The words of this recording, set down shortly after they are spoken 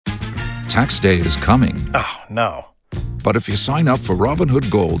Tax day is coming. Oh, no. But if you sign up for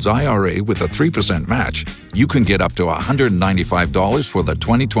Robinhood Gold's IRA with a 3% match, you can get up to $195 for the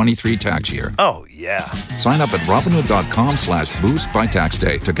 2023 tax year. Oh, yeah. Sign up at Robinhood.com/boost by tax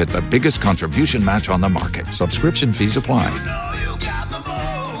day to get the biggest contribution match on the market. Subscription fees apply.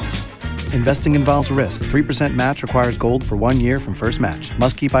 Investing involves risk. 3% match requires gold for 1 year from first match.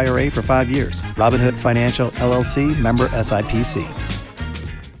 Must keep IRA for 5 years. Robinhood Financial, LLC, member SIPC.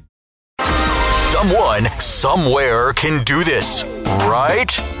 Someone, somewhere can do this, right?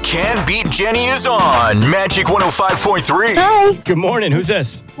 Can Beat Jenny is on Magic 105.3. Hi. Good morning. Who's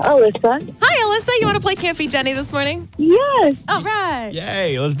this? Alyssa. Hi, Alyssa. You want to play Can't Beat Jenny this morning? Yes. All right.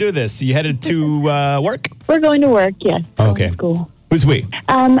 Yay, let's do this. You headed to work? We're going to work, yes. Okay. Going to school. Who's we?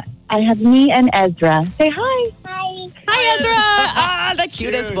 I have me and Ezra. Say hi. Hi. Hi, Ezra. The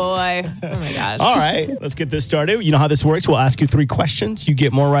cutest boy. Oh, my gosh. All right, let's get this started. You know how this works. We'll ask you 3 questions. You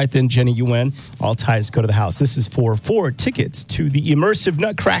get more right than Jenny, you win. All ties go to the house. This is for 4 tickets to the Immersive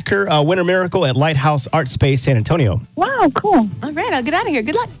Nutcracker Winter Miracle at Lighthouse Art Space, San Antonio. Wow, cool. All right, I'll get out of here.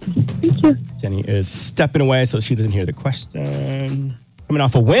 Good luck. Thank you. Jenny is stepping away so she doesn't hear the question. Coming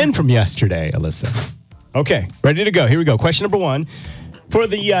off a win from yesterday, Alyssa. Okay, ready to go. Here we go. Question number 1. For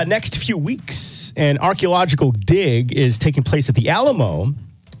the next few weeks, an archaeological dig is taking place at the Alamo.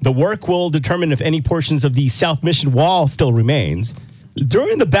 The work will determine if any portions of the South Mission Wall still remains.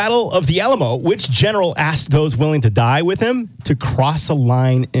 During the Battle of the Alamo, which general asked those willing to die with him to cross a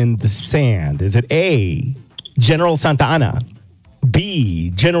line in the sand? Is it A, General Santa Anna, B,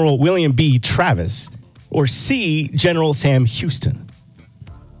 General William B. Travis, or C, General Sam Houston?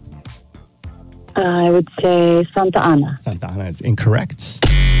 I would say Santa Ana. Santa Ana is incorrect.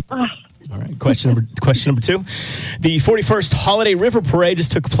 All right, question number 2. The 41st Holiday River Parade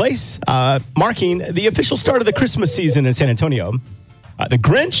just took place, marking the official start of the Christmas season in San Antonio. The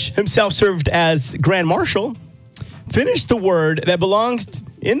Grinch, himself served as Grand Marshal, finished the word that belongs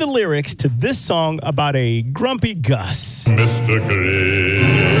in the lyrics to this song about a grumpy Gus. Mr.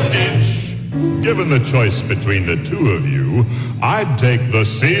 Grinch, given the choice between the two of you, I'd take the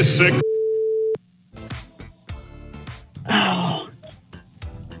seasick. Oh.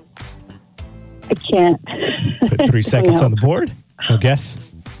 I can't. Put 3 seconds on the board. No guess?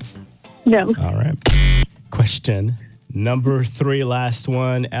 No. All right. Question number 3, last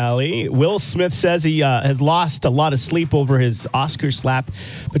one, Allie. Will Smith says he has lost a lot of sleep over his Oscar slap,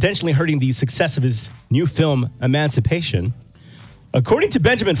 potentially hurting the success of his new film, Emancipation. According to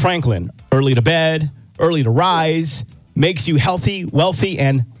Benjamin Franklin, early to bed, early to rise, makes you healthy, wealthy,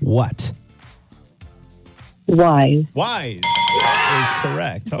 and what? Wise. Wise is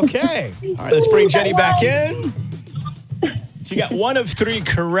correct. Okay. All right, let's bring Jenny back in. She got 1 of 3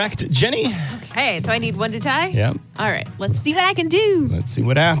 correct. Jenny? Okay, so I need 1 to tie? Yep. All right, let's see what I can do. Let's see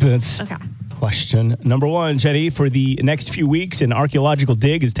what happens. Okay. Question number 1, Jenny. For the next few weeks, an archaeological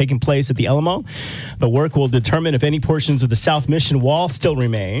dig is taking place at the Alamo. The work will determine if any portions of the South Mission Wall still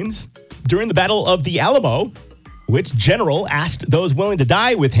remains. During the Battle of the Alamo, which general asked those willing to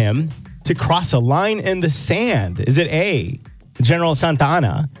die with him to cross a line in the sand? Is it A, General Santa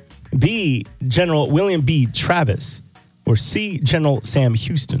Anna, B, General William B. Travis, or C, General Sam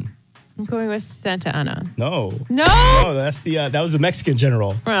Houston? I'm going with Santa Ana. No. No? No, that's that was the Mexican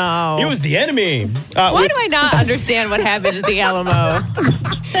general. Oh. He was the enemy. Why do I not understand what happened at the Alamo?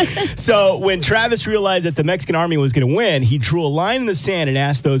 So when Travis realized that the Mexican army was going to win, he drew a line in the sand and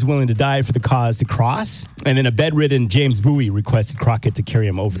asked those willing to die for the cause to cross. And then a bedridden James Bowie requested Crockett to carry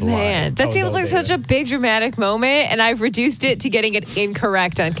him over the line. Man, that seems like such a big dramatic moment, and I've reduced it to getting it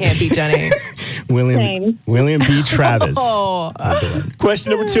incorrect on Can't Beat Jenny. William B. Travis. Oh.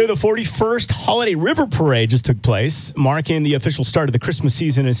 Question number 2, the 41st Holiday River Parade just took place, marking the official start of the Christmas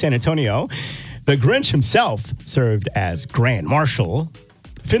season in San Antonio. The Grinch himself served as Grand Marshal,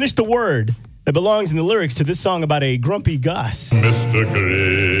 finished the word that belongs in the lyrics to this song about a grumpy Gus. Mr.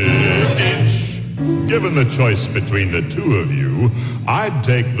 Grinch, given the choice between the two of you, I'd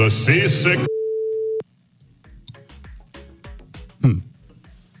take the seasick.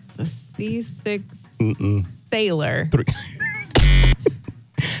 The seasick sailor.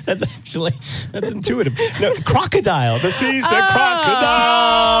 That's intuitive. No, crocodile. The seasick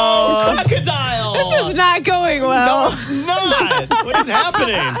crocodile. Crocodile. This is not going well. No, it's not. What is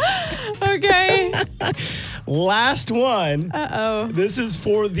happening? Okay. Last one. Uh-oh. This is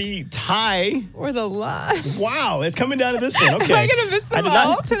for the tie. Or the loss. Wow, it's coming down to this one. Okay. Am I going to miss them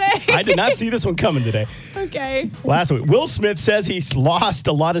all today? I did not see this one coming today. Okay. Last one. Will Smith says he's lost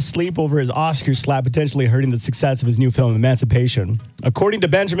a lot of sleep over his Oscar slap, potentially hurting the success of his new film, Emancipation. According to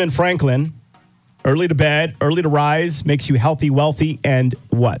Benjamin Franklin, early to bed, early to rise, makes you healthy, wealthy, and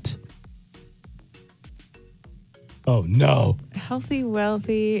what? Oh, no. Healthy,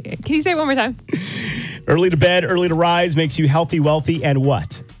 wealthy. Can you say it one more time? Early to bed, early to rise makes you healthy, wealthy, and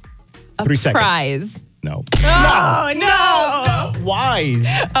what? 3 seconds. Prize. No. Oh, no. Wise.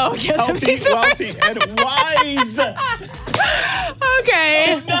 Oh, yeah, that Healthy, makes it wealthy, worse. and wise.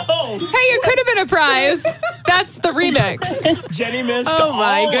 Okay. No. Hey, it could have been a prize. That's the remix. Jenny missed Oh,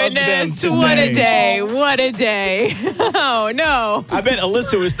 my all goodness. of them What a today. day. What a day. Oh, no. I bet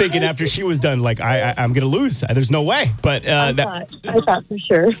Alyssa was thinking after she was done, like, I'm going to lose. There's no way. But I thought for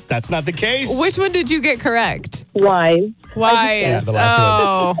sure. that's not the case. Which one did you get correct? Wise. Wise. Yeah, the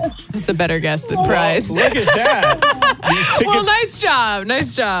last one. That's a better guess than prize. Look at that. These tickets. Well, nice job.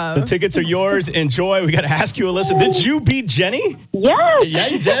 Nice job. The tickets are yours. Enjoy. We got to ask you, Alyssa, did you beat Jenny? Yes. Yeah,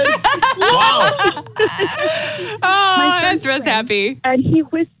 you did. Wow. Oh, that's Russ happy. And he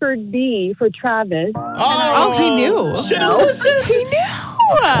whispered B for Travis. Oh, he knew. Should have listened. He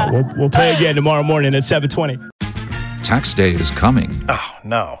knew. We'll play again tomorrow morning at 7:20. Tax day is coming. Oh,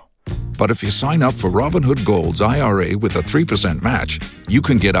 no. But if you sign up for Robinhood Gold's IRA with a 3% match, you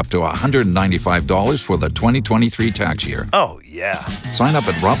can get up to $195 for the 2023 tax year. Oh, yeah. Sign up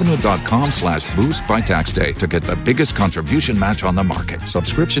at Robinhood.com/boost by tax day to get the biggest contribution match on the market.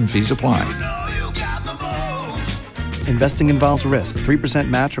 Subscription fees apply. Investing involves risk. 3%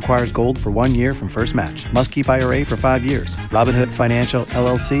 match requires gold for 1 year from first match. Must keep IRA for 5 years. Robinhood Financial,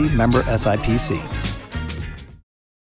 LLC, member SIPC.